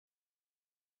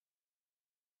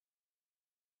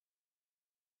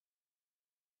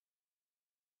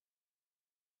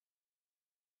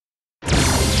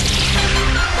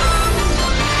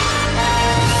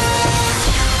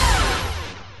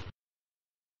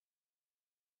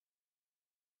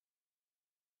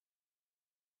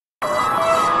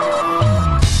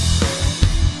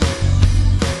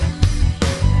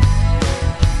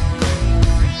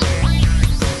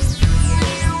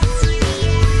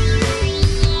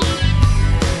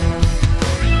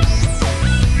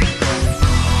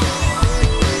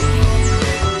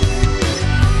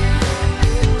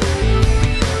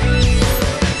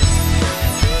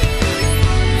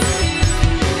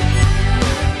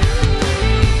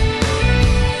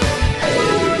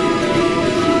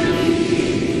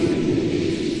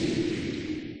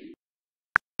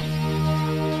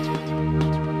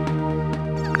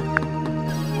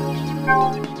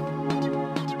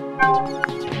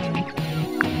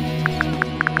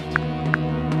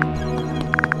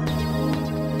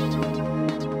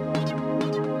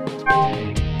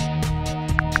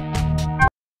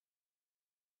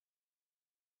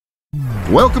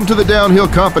Welcome to the downhill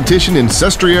competition in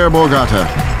Sestriere Borgata.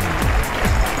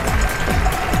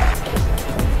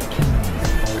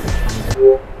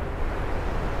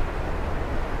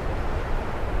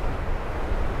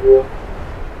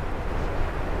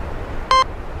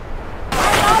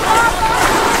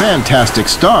 Fantastic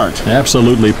start.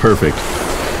 Absolutely perfect.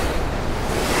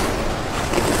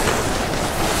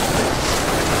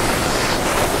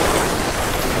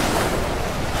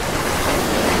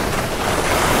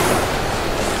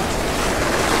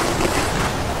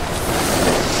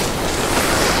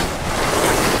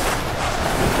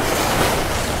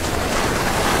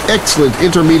 Excellent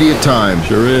intermediate time.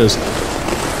 Sure is.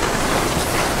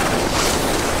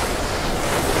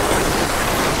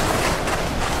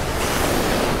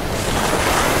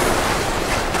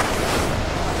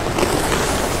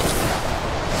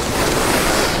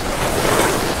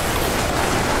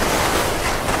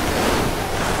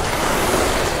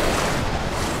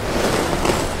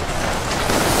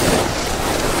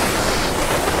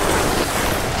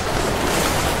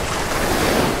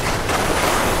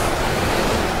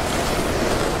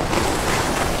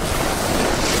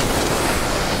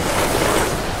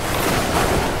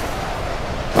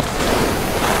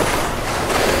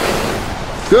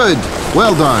 Good.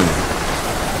 Well done.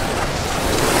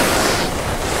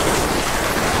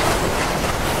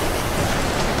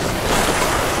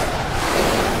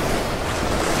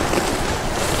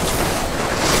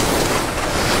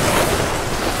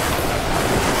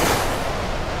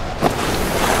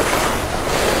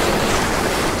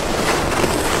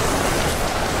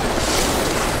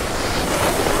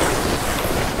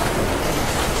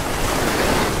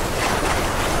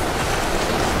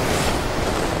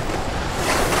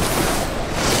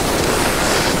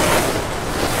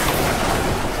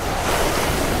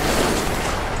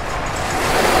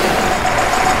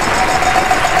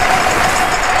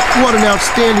 What an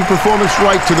outstanding performance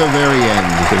right to the very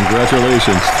end.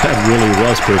 Congratulations. That really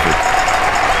was perfect.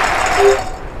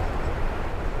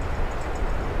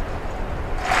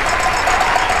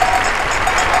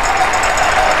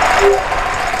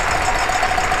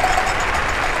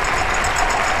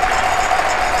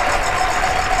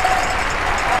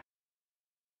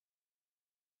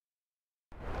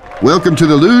 Welcome to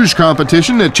the luge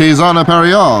competition at Cesana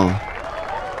Parial.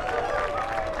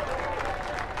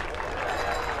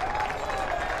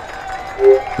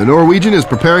 The Norwegian is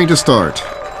preparing to start.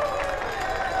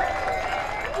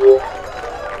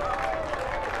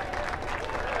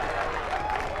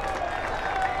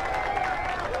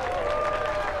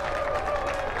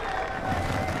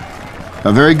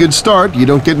 A very good start. You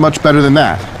don't get much better than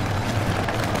that.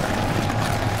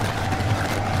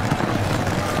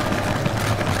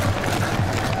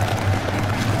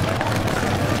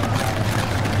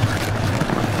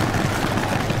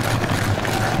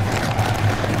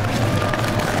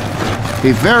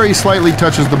 He very slightly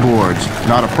touches the boards.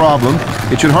 Not a problem.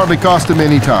 It should hardly cost him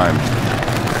any time.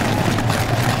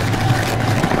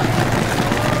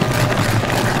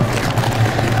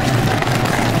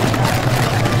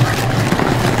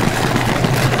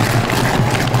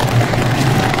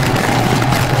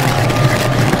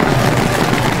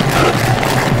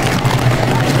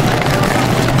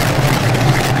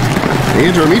 The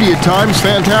intermediate time's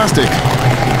fantastic.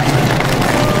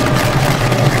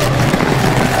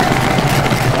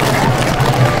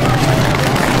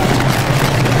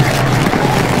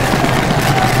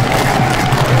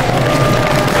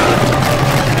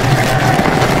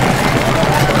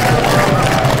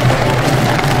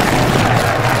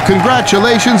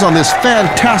 Congratulations on this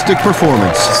fantastic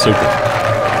performance. Super.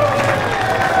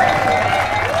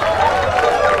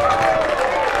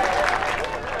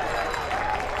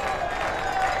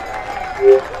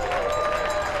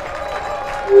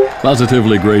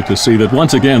 Positively great to see that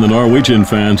once again the Norwegian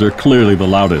fans are clearly the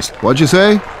loudest. What'd you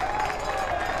say?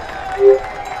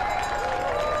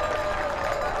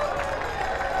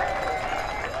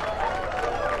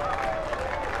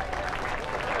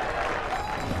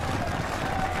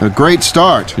 A great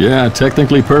start. Yeah,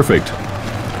 technically perfect.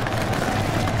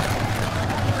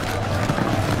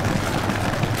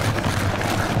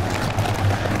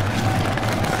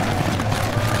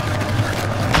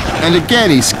 And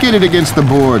again, he skidded against the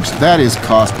boards. That is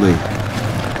costly.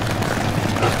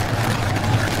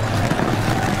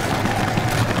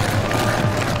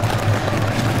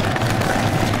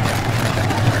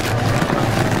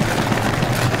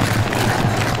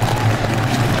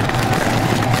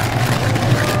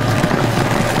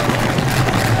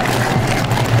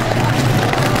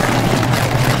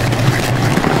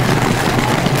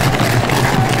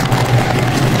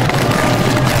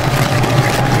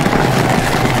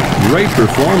 Great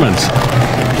performance.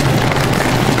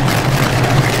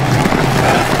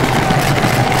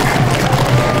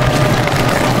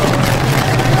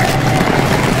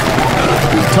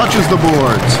 touches the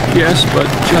boards. Yes, but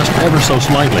just ever so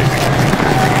slightly.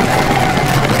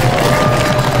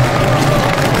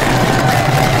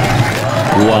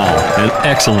 Wow, an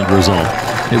excellent result.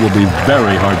 It will be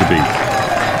very hard to beat.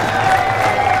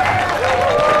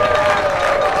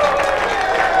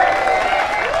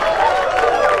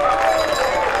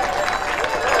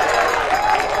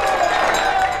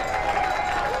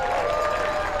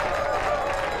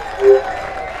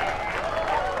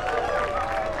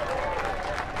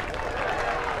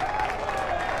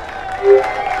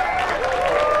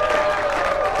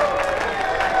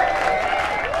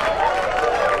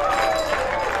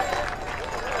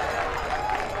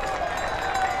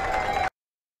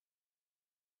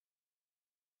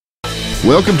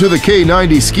 Welcome to the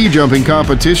K90 ski jumping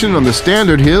competition on the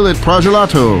Standard Hill at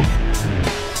Pragelato.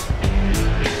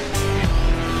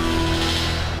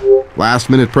 Last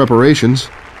minute preparations,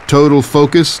 total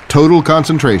focus, total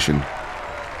concentration.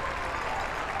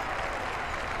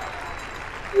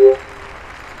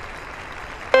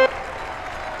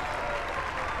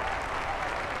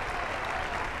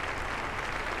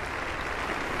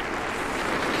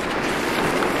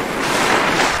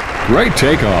 Great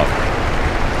takeoff.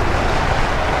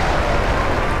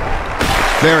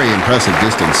 Very impressive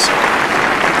distance.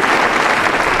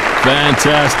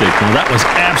 Fantastic. Now that was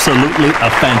absolutely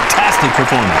a fantastic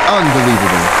performance.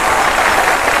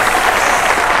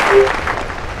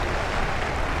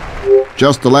 Unbelievable.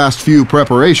 Just the last few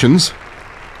preparations.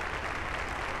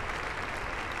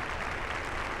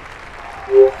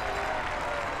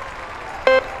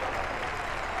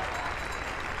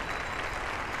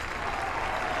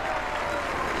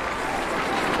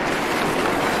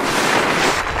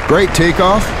 Great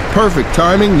takeoff, perfect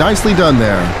timing, nicely done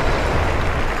there.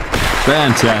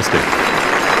 Fantastic.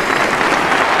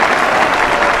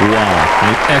 Wow,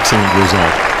 an excellent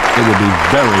result. It will be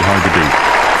very hard to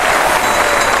beat.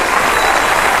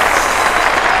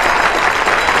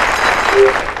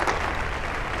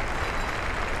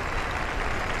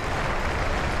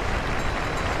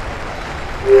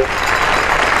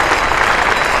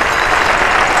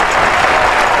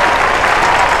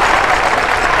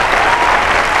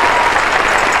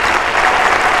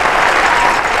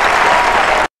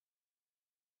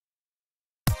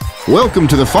 Welcome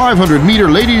to the 500-meter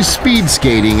ladies speed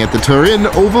skating at the Torino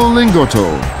Oval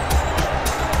Lingotto.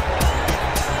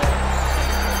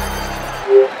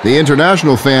 The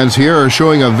international fans here are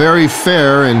showing a very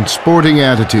fair and sporting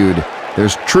attitude.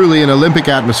 There's truly an Olympic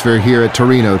atmosphere here at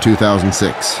Torino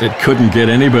 2006. It couldn't get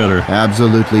any better.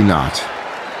 Absolutely not.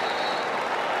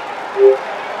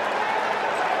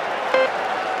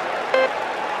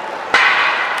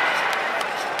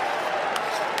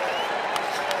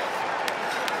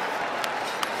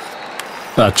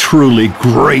 A truly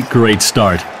great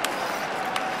start.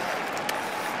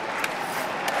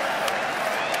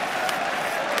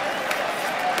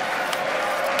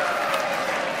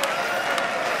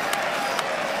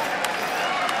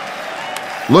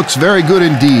 Looks very good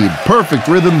indeed. Perfect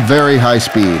rhythm, very high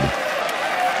speed.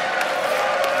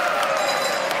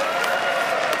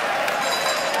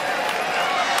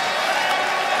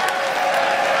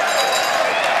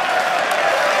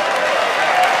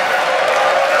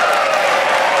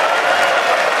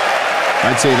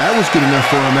 I'd say that was good enough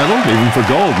for a medal. Even for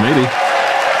gold, maybe.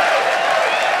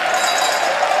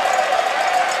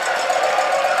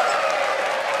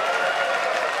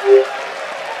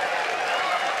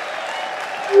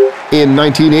 In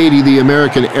 1980, the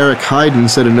American Eric Heiden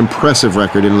set an impressive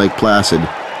record in Lake Placid.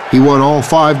 He won all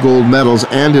 5 gold medals,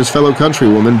 and his fellow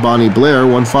countrywoman Bonnie Blair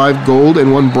won 5 gold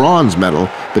and 1 bronze medal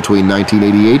between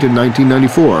 1988 and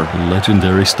 1994.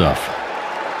 Legendary stuff.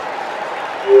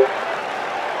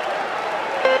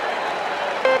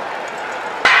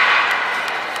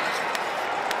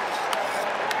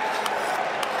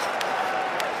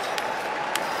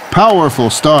 Powerful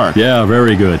start. Yeah,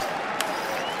 very good.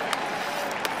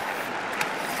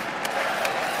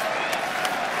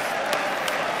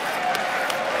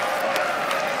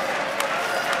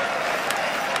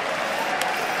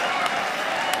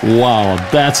 Wow,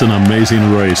 that's an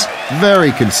amazing race.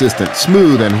 Very consistent,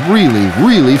 smooth, and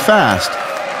really fast.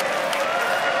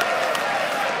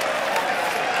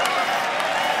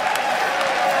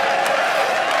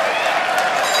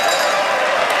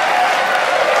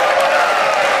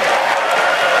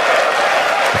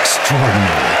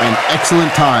 Extraordinary. An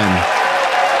excellent time.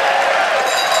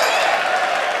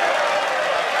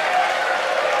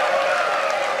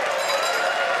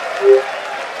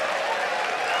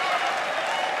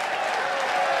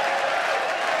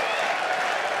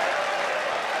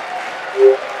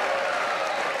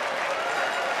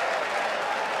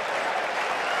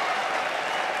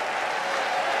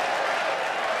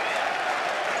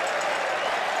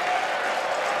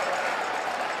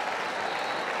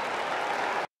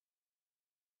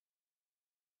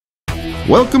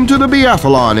 Welcome to the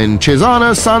biathlon in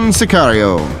Cesana San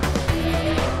Sicario.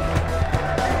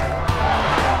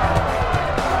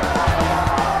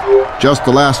 Just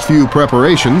the last few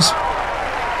preparations.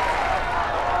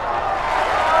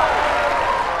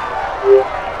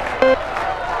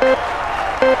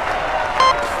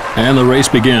 And the race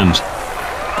begins.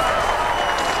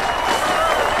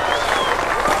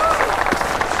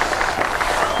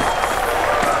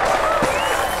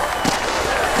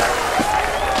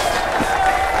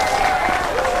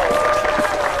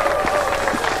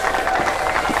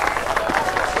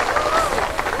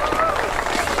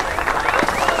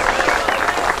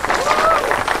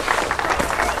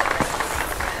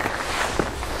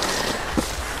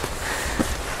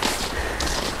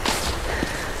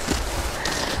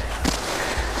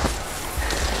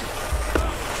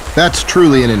 That's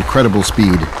truly an incredible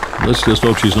speed. Let's just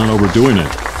hope she's not overdoing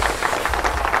it.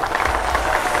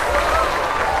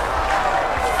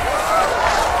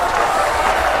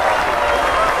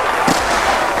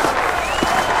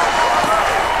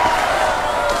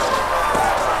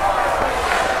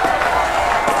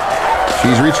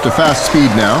 She's reached a fast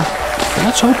speed now.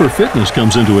 Let's hope her fitness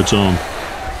comes into its own.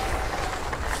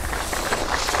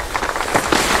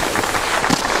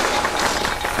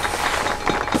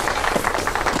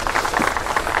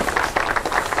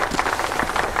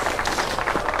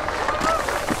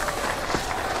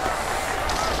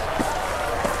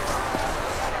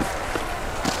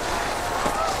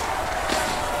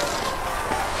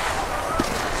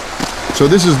 So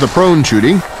this is the prone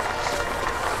shooting.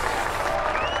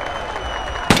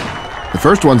 The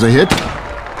first one's a hit.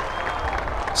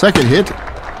 Second hit.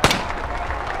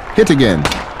 Hit again.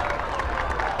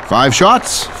 5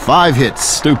 shots, 5 hits.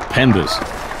 Stupendous.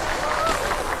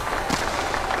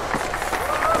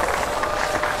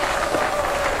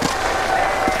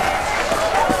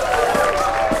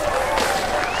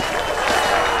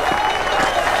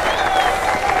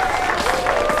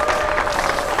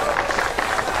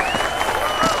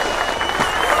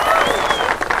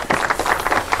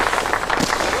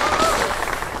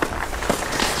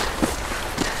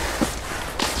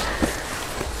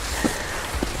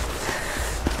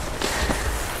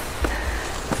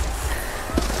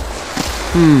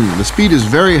 The speed is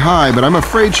very high, but I'm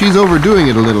afraid she's overdoing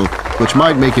it a little, which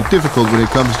might make it difficult when it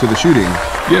comes to the shooting.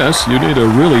 Yes, you need a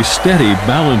really steady,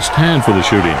 balanced hand for the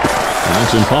shooting. And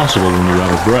that's impossible when you're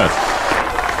out of breath.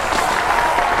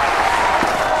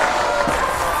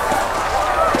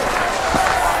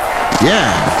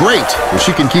 Yeah, great. If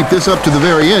she can keep this up to the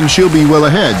very end, she'll be well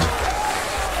ahead.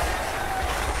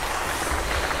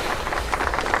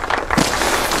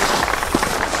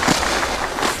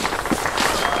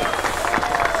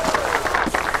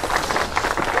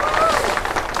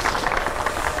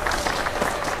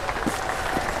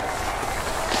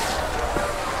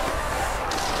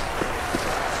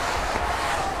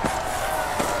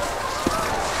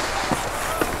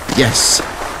 Yes,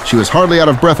 she was hardly out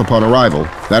of breath upon arrival.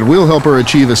 That will help her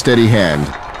achieve a steady hand.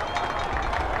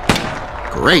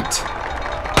 Great.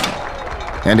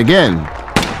 And again.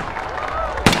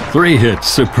 3 hits,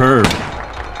 superb.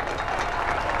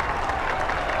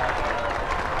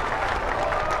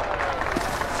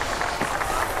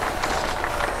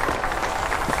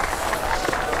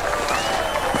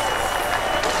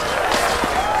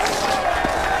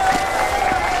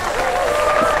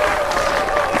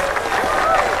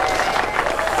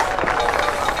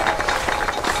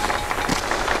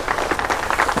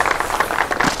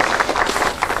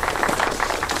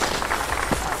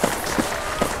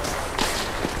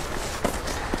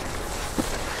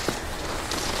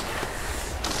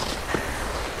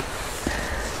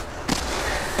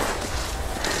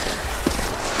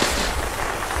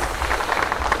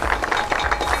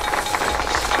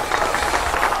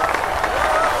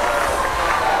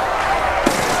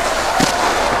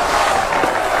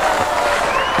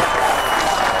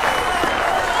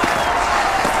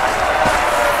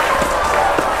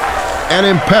 An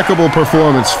impeccable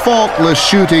performance, faultless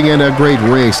shooting, and a great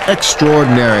race.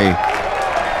 Extraordinary.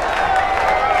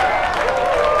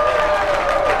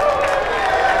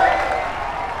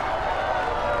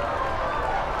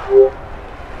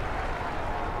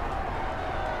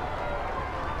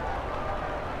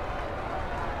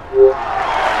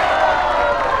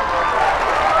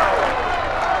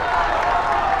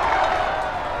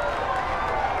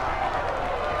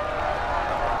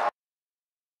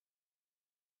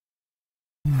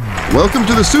 Welcome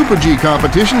to the Super G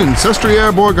competition in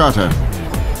Sestriere Borgata.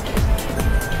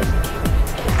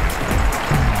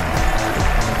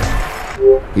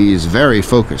 He's very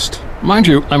focused. Mind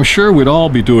you, I'm sure we'd all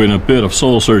be doing a bit of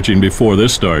soul searching before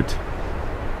this start.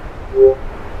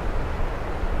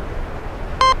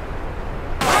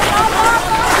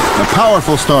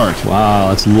 powerful start. Wow,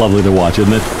 that's lovely to watch,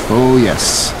 isn't it? Oh,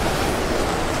 yes.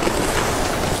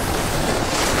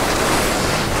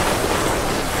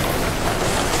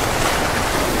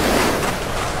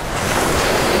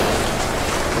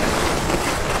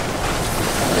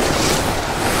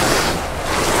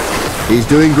 He's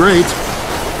doing great.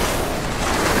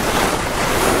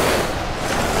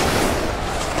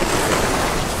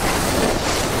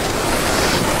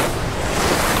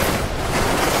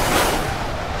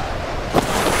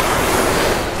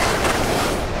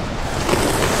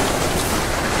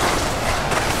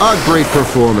 A great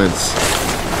performance.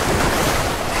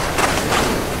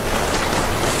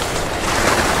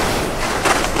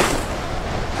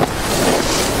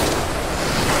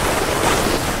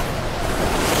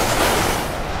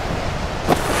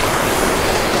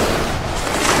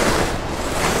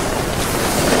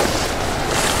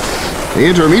 The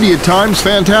intermediate time's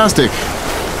fantastic.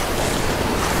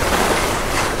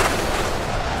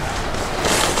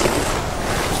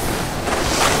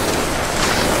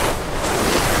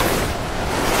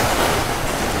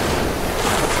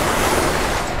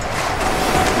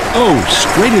 Oh,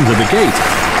 straight into the gate.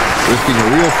 Risking a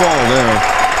real fall there.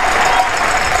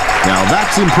 Now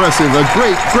that's impressive. A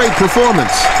great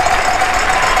performance.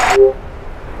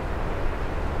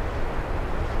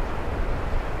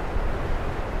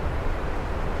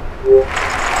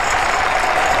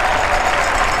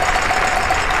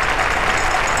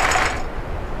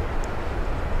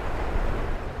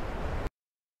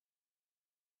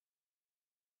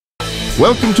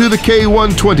 Welcome to the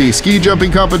K120 ski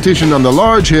jumping competition on the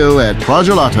large hill at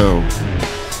Pragelato.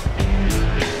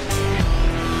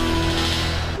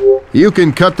 You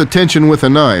can cut the tension with a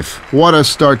knife. What a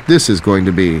start this is going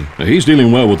to be. He's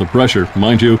dealing well with the pressure.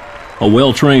 Mind you, a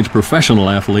well-trained professional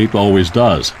athlete always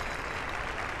does.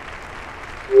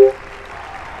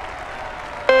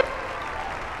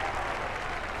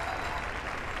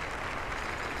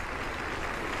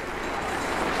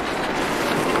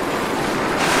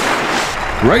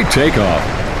 Great takeoff.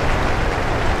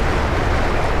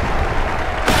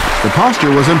 The posture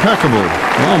was impeccable.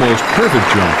 Almost perfect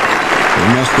jump. They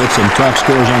must get some top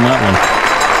scores on that one.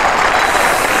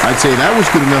 I'd say that was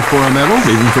good enough for a medal.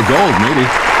 Even for gold,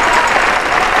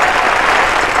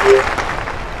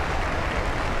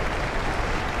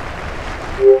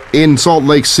 maybe. In Salt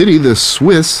Lake City, the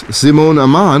Swiss Simone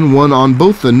Amann won on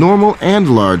both the normal and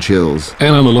large hills.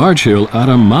 And on the large hill,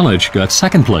 Adam Malic got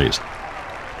second place.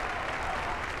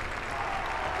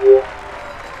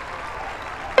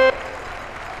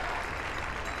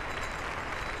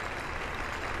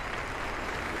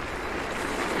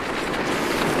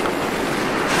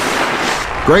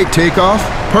 Great takeoff,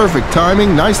 perfect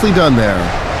timing, nicely done there.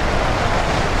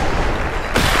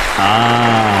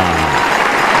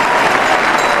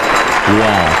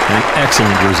 Wow, an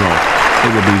excellent result.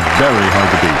 It will be very hard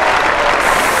to beat.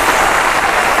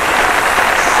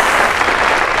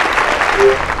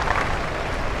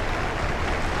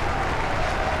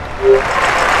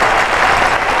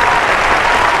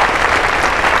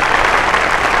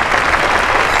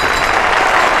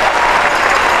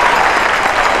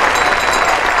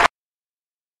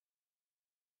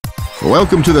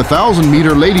 Welcome to the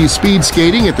 1,000-meter ladies speed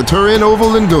skating at the Torino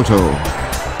Oval in Goto.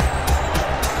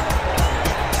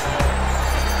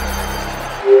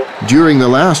 During the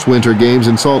last Winter Games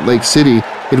in Salt Lake City,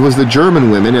 it was the German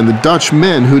women and the Dutch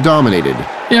men who dominated.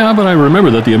 Yeah, but I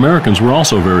remember that the Americans were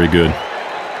also very good.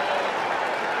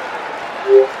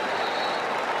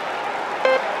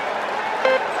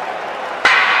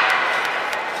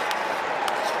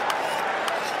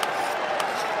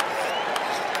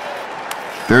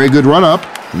 Very good run-up,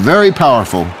 very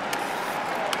powerful.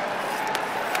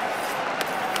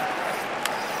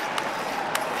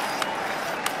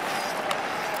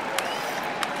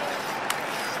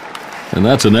 And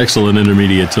that's an excellent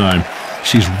intermediate time.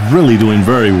 She's really doing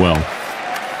very well.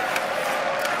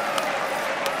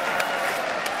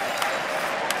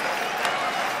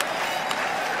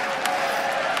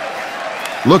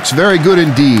 Looks very good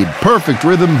indeed. Perfect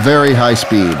rhythm, very high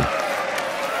speed.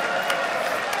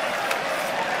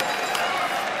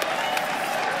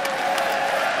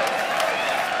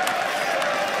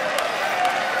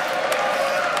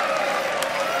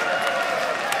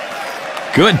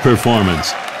 Good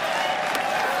performance.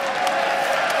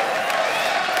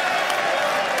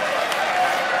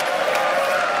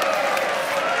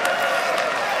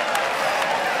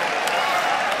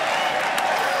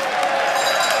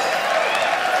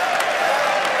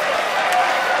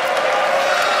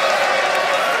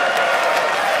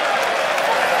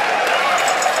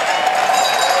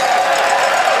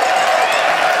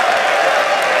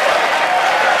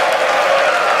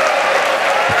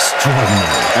 Extraordinary.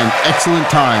 An excellent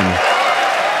time.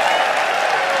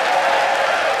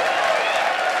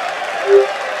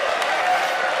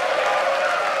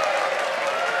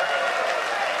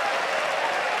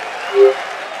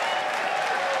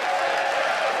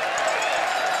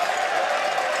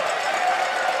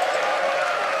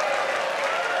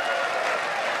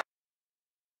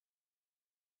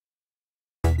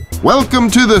 Welcome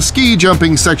to the ski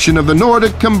jumping section of the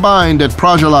Nordic Combined at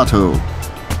Pragelato.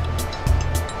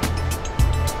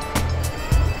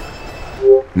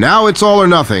 Now it's all or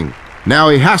nothing. Now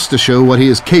he has to show what he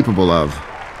is capable of.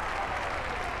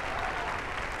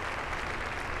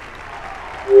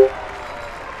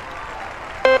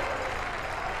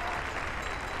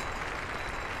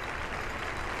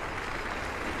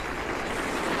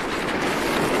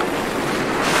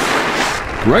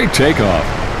 Great takeoff.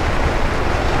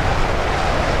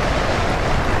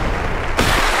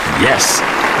 Yes.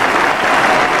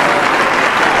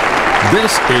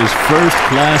 This is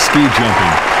first-class ski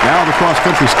jumping. Now the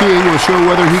cross-country skiing will show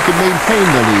whether he can maintain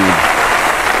the lead.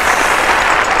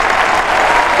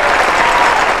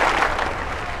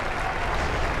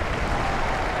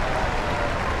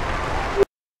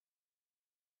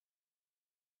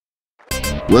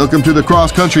 Welcome to the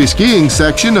cross-country skiing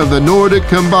section of the Nordic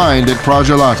Combined at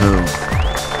Pragelato.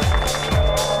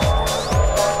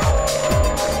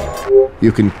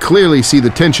 You can clearly see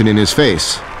the tension in his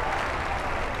face.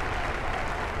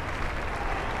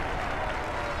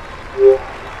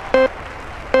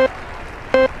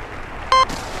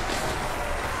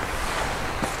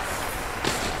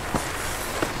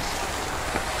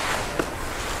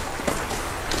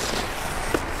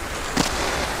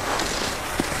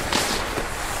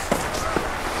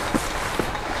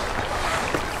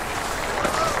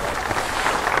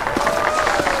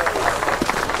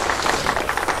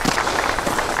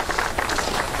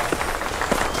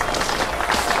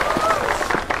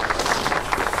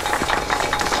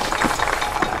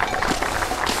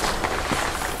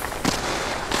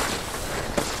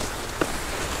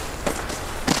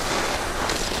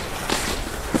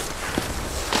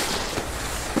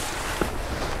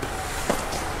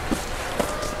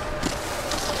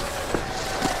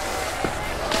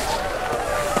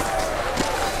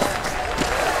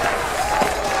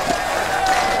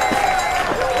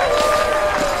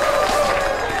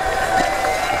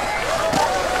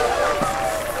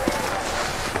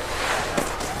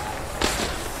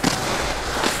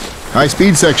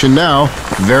 High-speed section now.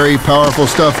 Very powerful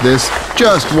stuff, this.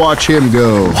 Just watch him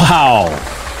go. Wow.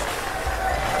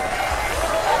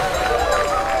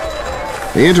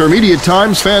 The intermediate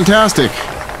time's fantastic.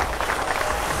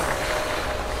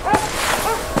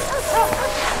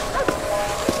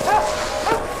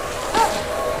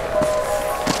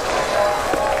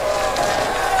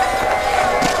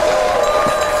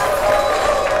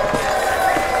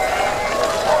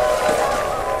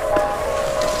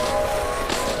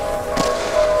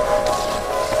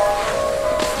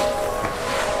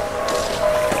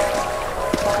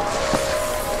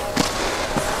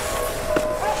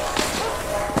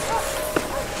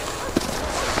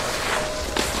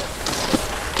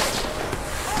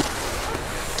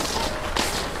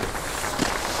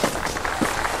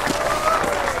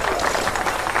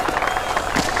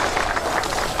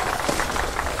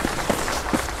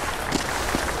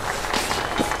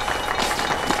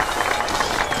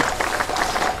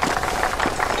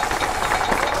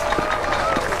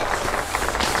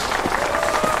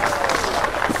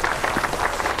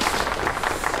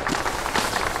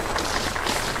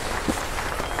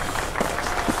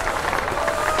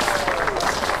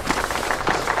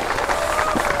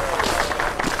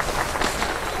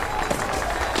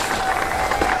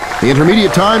 The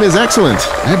intermediate time is excellent.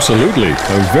 Absolutely.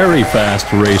 A very fast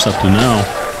race up to now.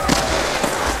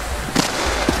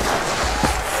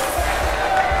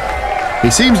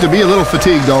 He seems to be a little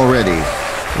fatigued already.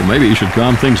 Well, maybe he should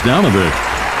calm things down a bit.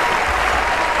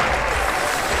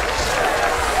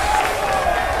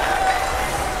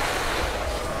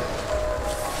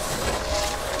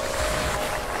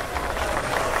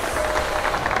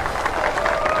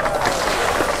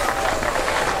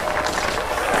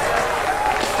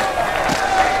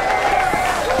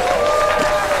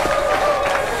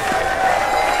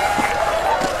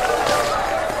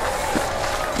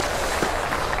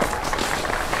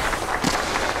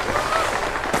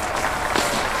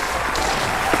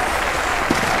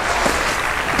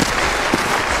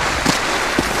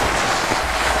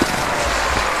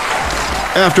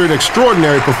 After an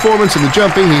extraordinary performance in the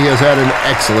jumping, he has had an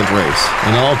excellent race.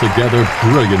 An altogether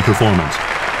brilliant performance.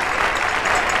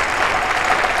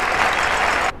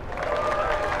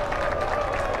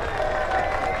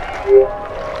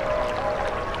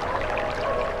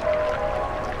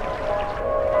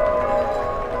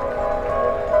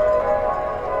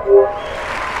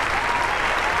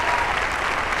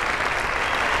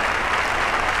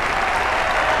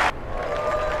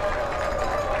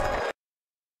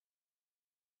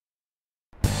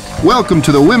 Welcome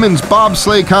to the women's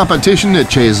bobsleigh competition at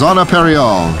Cesana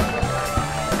Periol.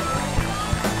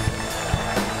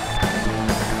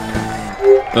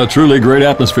 A truly great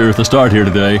atmosphere at the start here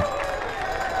today.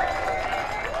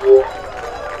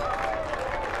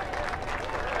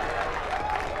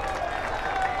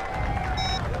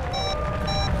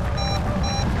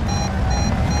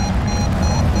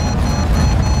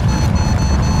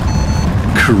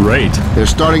 Great. They're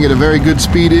starting at a very good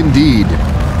speed indeed.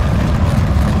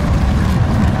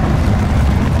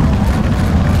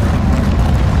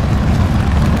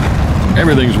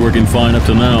 Everything's working fine up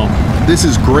to now. This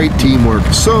is great teamwork.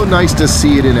 So nice to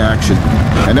see it in action.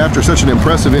 And after such an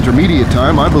impressive intermediate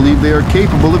time, I believe they are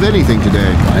capable of anything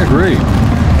today. I agree.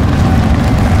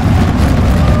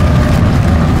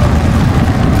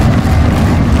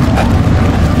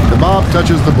 The bob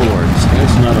touches the boards.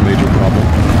 It's not a major problem.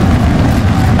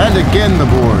 And again the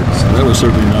boards. That was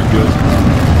certainly not good.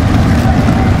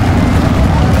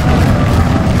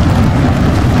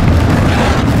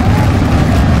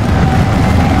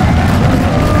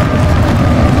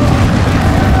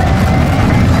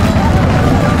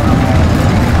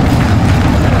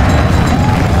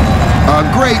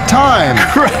 Great time!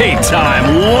 Great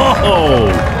time! Whoa!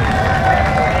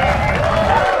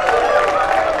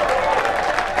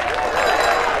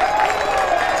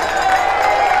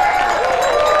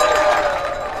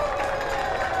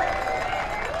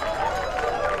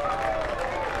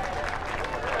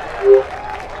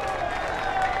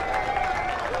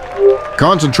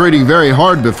 Concentrating very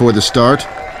hard before the start,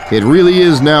 it really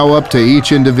is now up to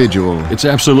each individual. It's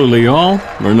absolutely all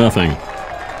or nothing.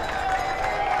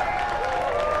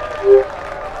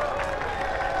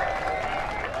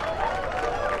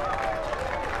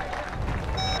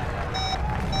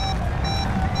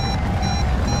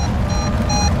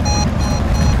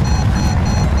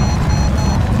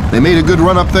 They made a good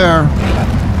run up there.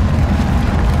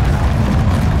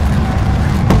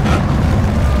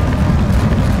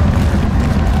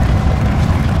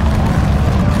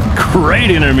 Great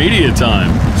intermediate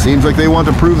time. Seems like they want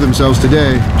to prove themselves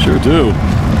today. Sure do.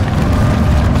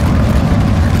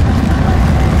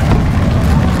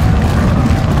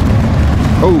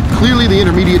 Oh, clearly the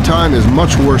intermediate time is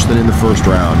much worse than in the first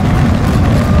round.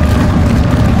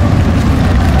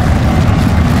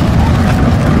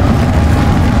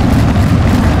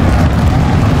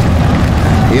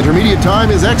 The intermediate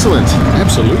time is excellent.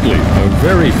 Absolutely. A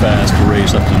very fast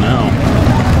race up to now.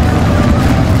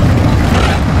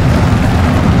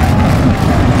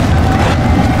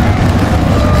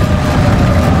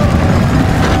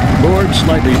 Board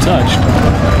slightly touched.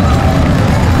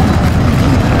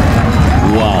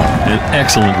 Wow, an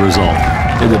excellent result.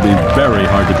 It will be very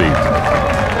hard to beat.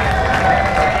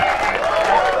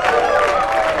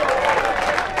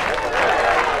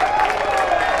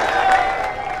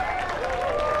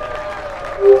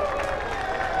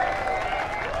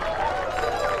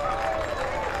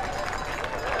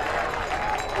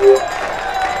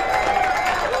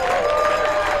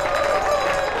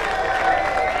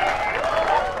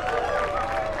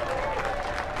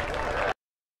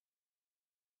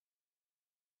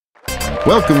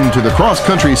 Welcome to the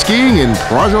cross-country skiing in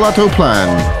Pragelato Plan.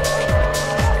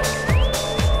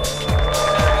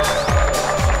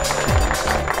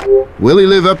 Will he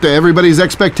live up to everybody's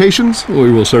expectations?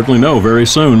 We will certainly know very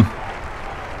soon.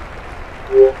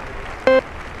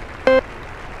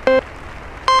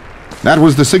 That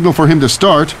was the signal for him to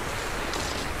start.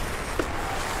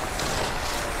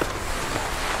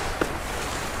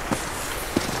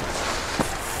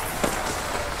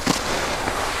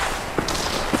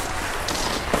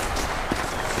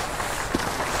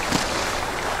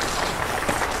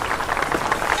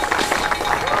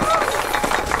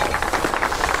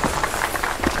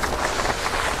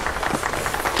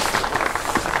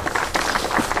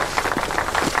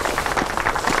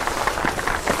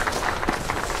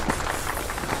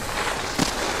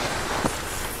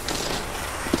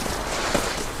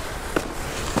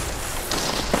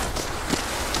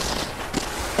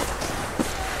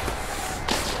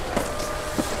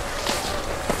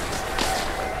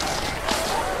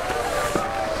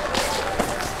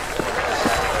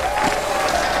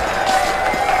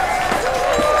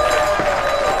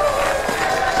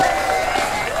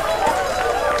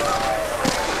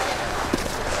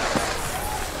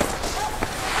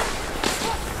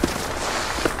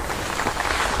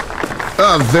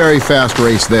 A very fast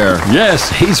race there. Yes,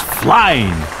 he's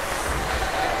flying.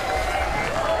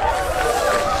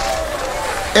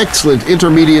 Excellent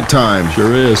intermediate time.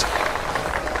 Sure is.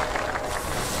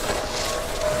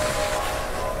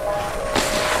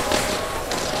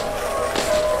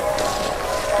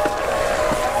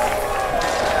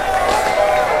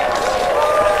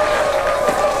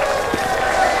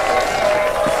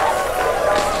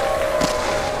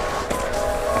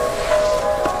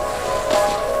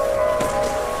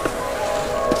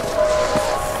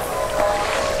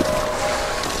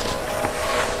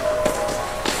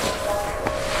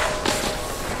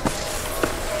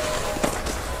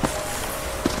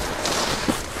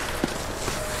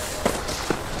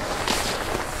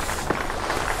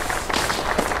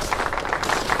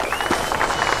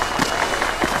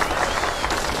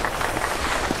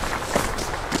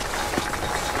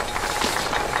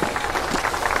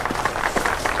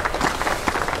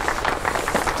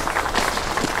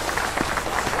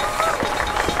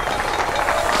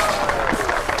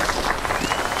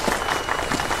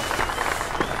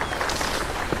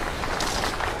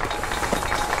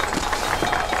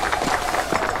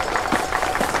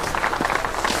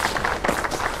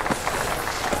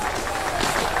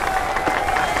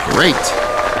 Great.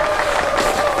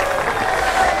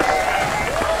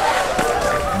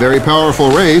 Very powerful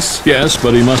race. Yes,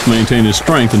 but he must maintain his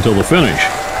strength until the finish.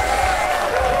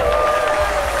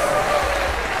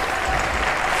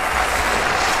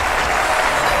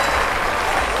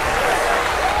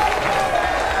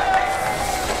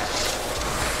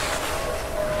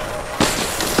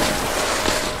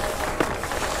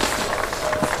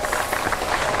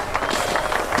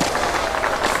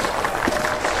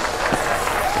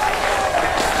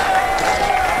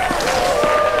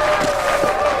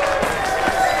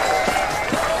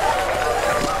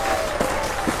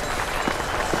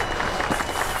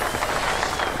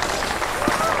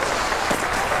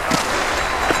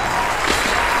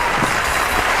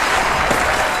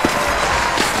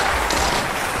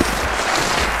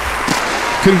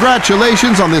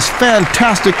 Congratulations on this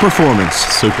fantastic performance.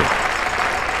 Super.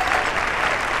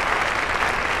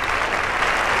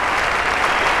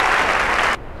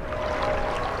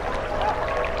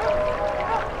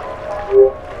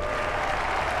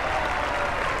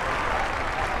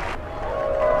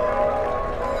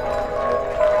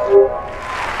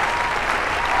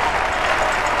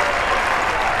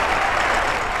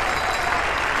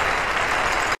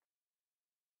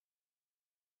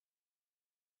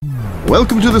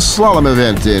 Welcome to the slalom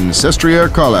event in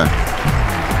Sestriere-Colle.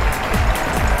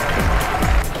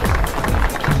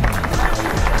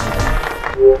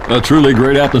 A truly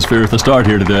great atmosphere at the start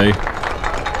here today.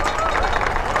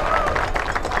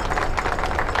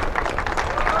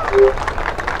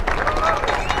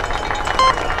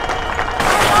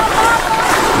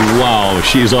 Wow,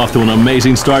 she's off to an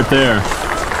amazing start there.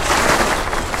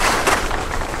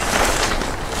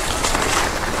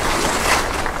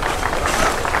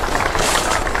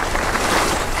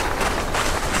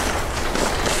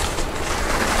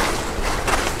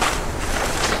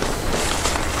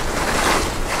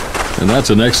 And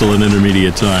that's an excellent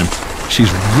intermediate time.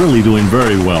 She's really doing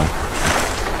very well.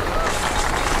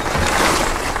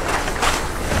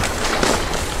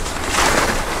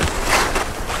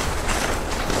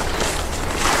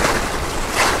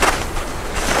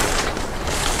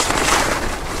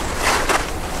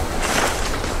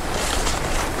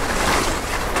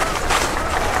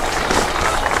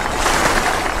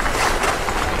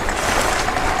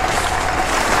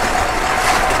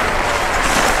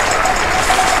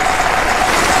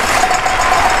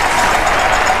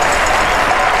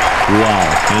 Wow,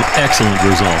 an excellent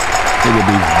result. It will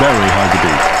be very hard to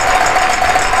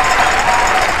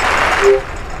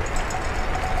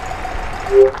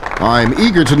beat. I'm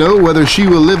eager to know whether she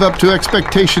will live up to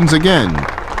expectations again.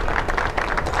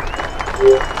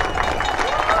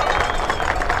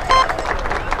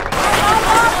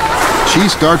 She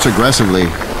starts aggressively.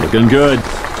 Looking good.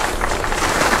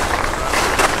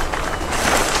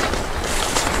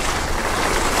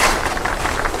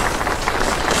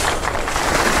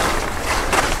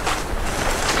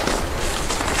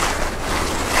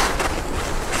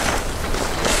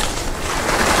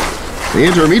 The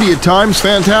intermediate time's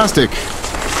fantastic.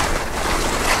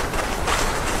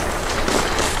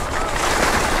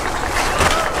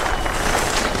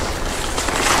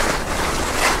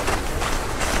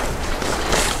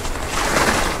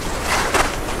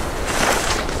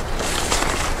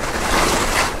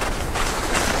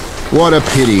 What a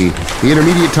pity. The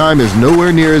intermediate time is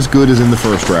nowhere near as good as in the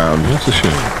first round. That's a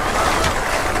shame.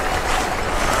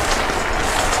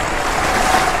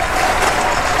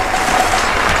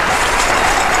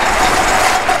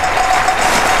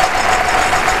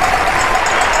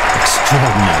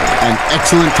 An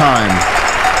excellent time.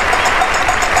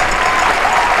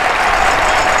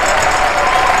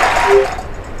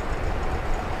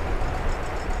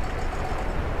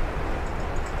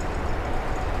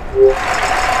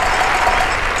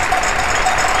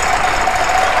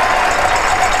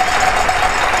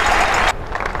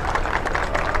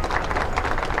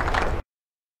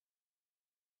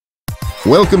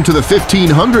 Welcome to the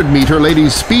 1500-meter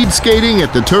ladies speed skating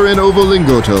at the Torino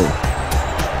Lingotto.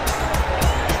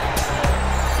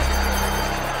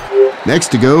 Next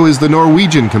to go is the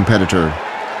Norwegian competitor.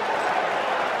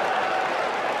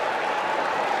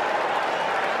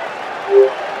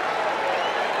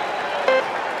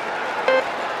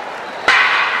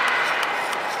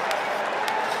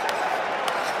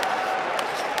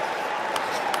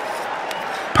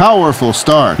 Powerful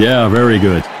start. Yeah, very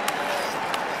good.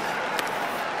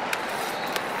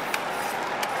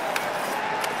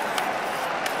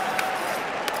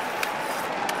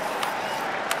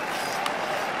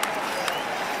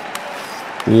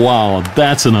 Wow,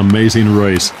 that's an amazing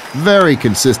race. Very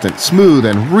consistent, smooth,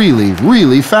 and really,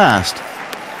 really fast.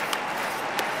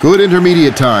 Good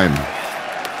intermediate time.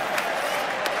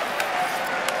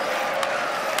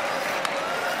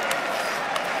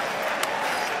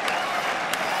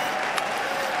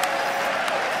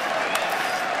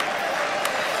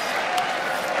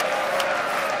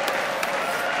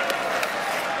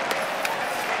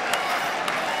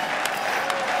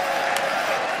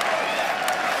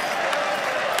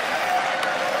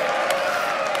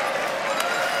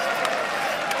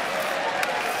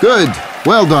 Good.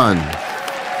 Well done.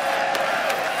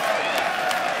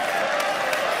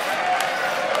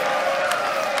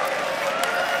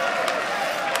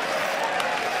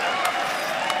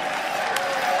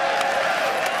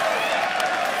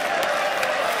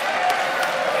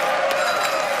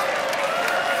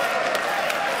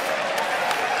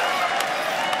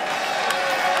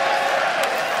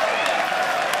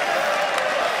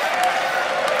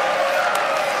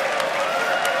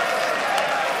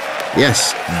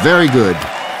 Yes, very good.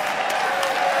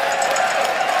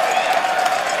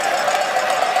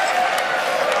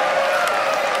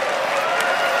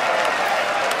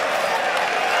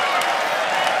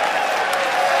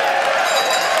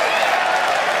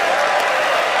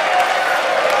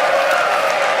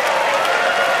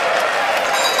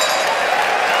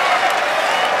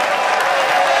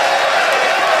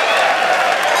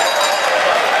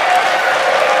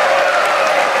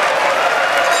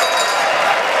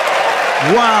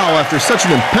 Wow, after such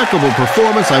an impeccable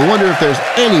performance, I wonder if there's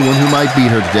anyone who might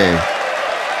beat her today.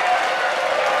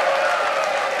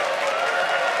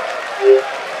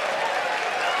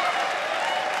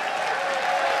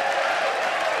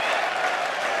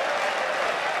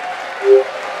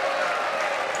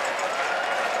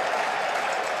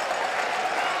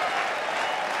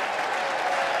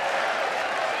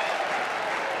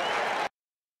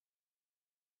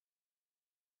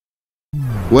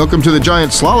 Welcome to the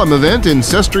giant slalom event in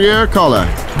Sestriere Colla.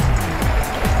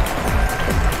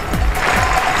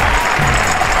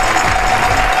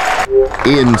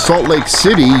 In Salt Lake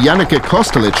City, Janneke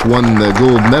Kostelic won the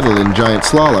gold medal in giant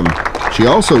slalom. She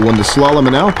also won the slalom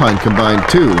and alpine combined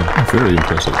too. Very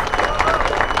impressive.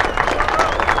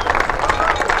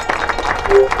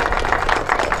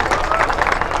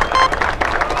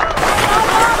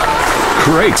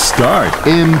 Great start.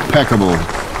 Impeccable.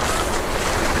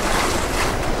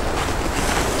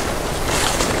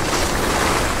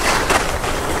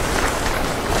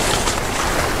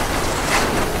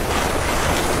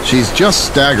 She's just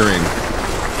staggering.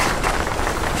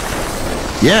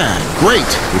 Yeah, great.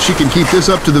 If she can keep this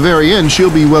up to the very end, she'll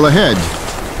be well ahead.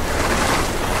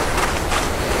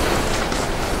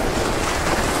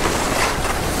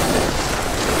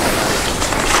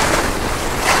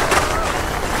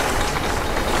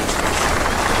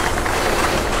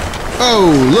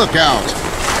 Oh, look out.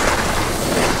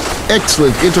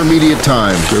 Excellent intermediate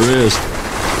time. Sure is.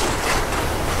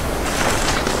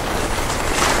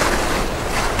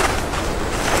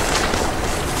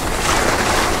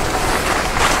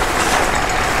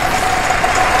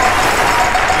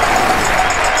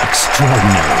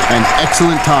 An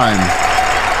excellent time.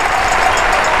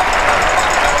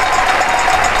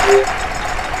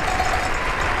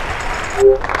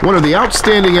 One of the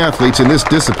outstanding athletes in this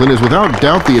discipline is without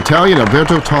doubt the Italian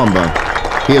Alberto Tomba.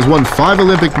 He has won 5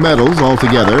 Olympic medals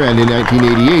altogether and in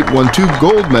 1988 won 2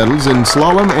 gold medals in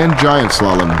slalom and giant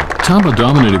slalom. Tomba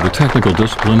dominated the technical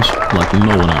disciplines like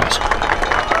no one else.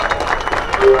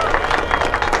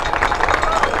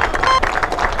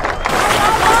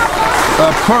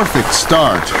 A perfect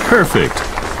start. Perfect.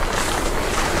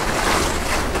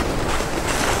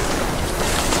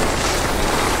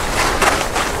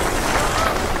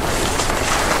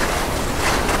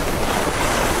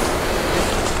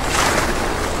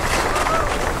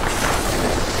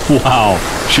 Wow,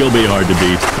 she'll be hard to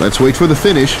beat. Let's wait for the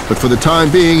finish, but for the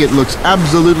time being, it looks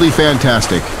absolutely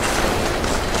fantastic.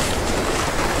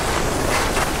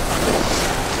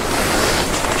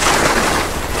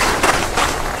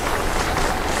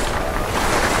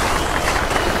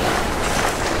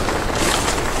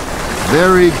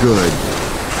 Very good.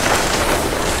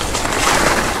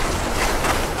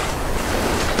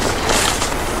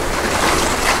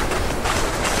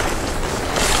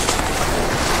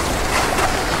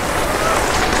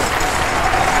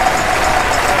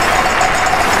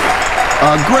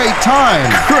 A great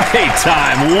time. Great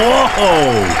time.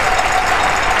 Whoa!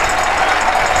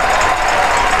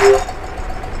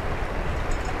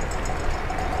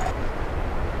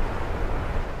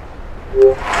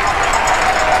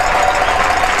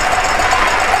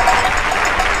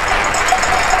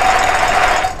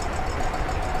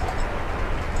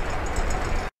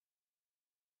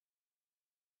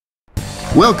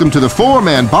 Welcome to the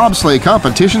 4-man bobsleigh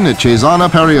competition at Cesana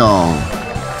Pariol.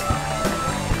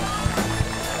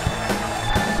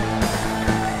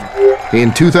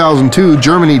 In 2002,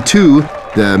 Germany 2,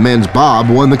 the men's bob,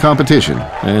 won the competition.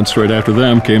 And straight after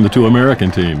them came the 2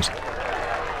 American teams.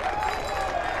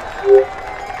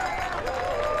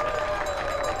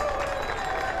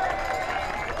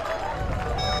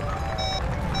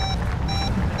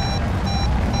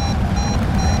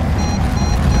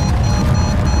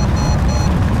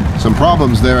 Some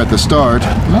problems there at the start.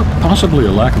 Well, possibly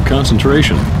a lack of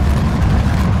concentration.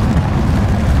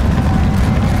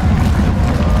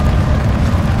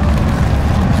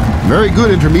 Very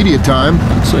good intermediate time.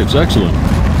 I'd say it's excellent.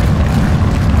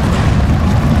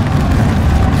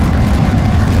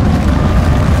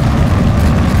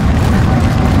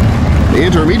 The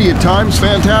intermediate time's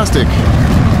fantastic.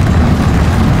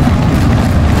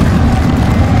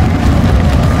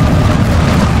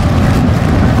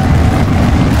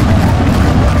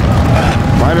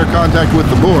 Minor contact with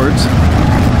the boards.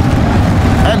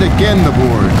 And again the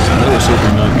boards. That was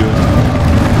certainly not good.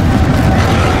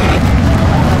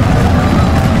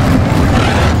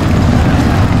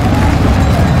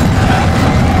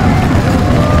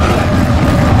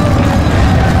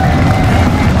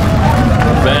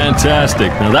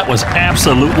 Fantastic. Now that was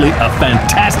absolutely a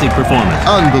fantastic performance.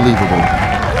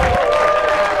 Unbelievable.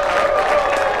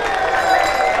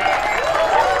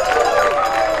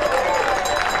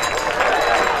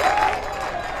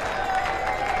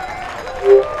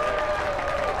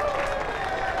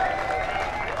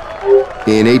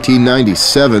 In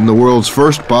 1897, the world's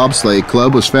first bobsleigh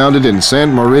club was founded in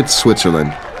St. Moritz,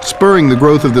 Switzerland, spurring the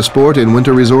growth of the sport in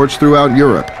winter resorts throughout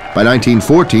Europe. By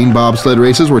 1914, bobsled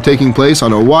races were taking place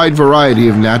on a wide variety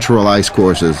of natural ice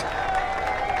courses.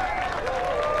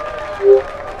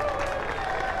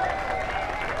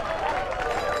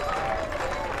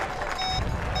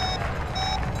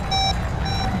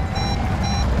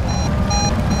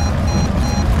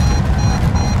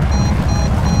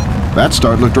 That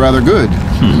start looked rather good.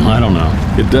 I don't know.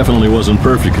 It definitely wasn't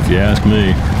perfect if you ask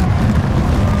me.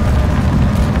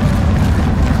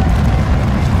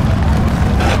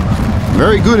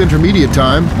 Very good intermediate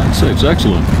time. I'd say it's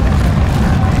excellent.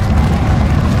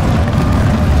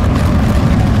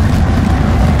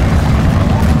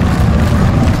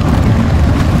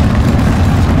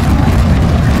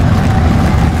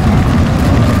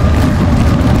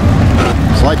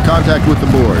 Slight contact with the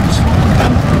boards.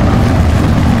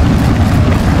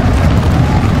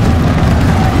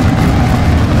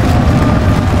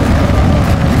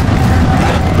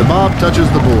 The bob touches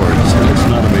the boards. It's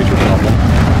not a major problem.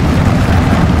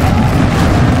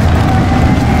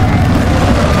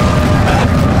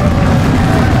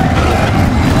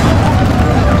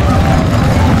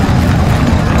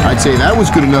 I'd say that was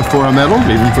good enough for a medal.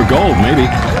 Even for gold, maybe.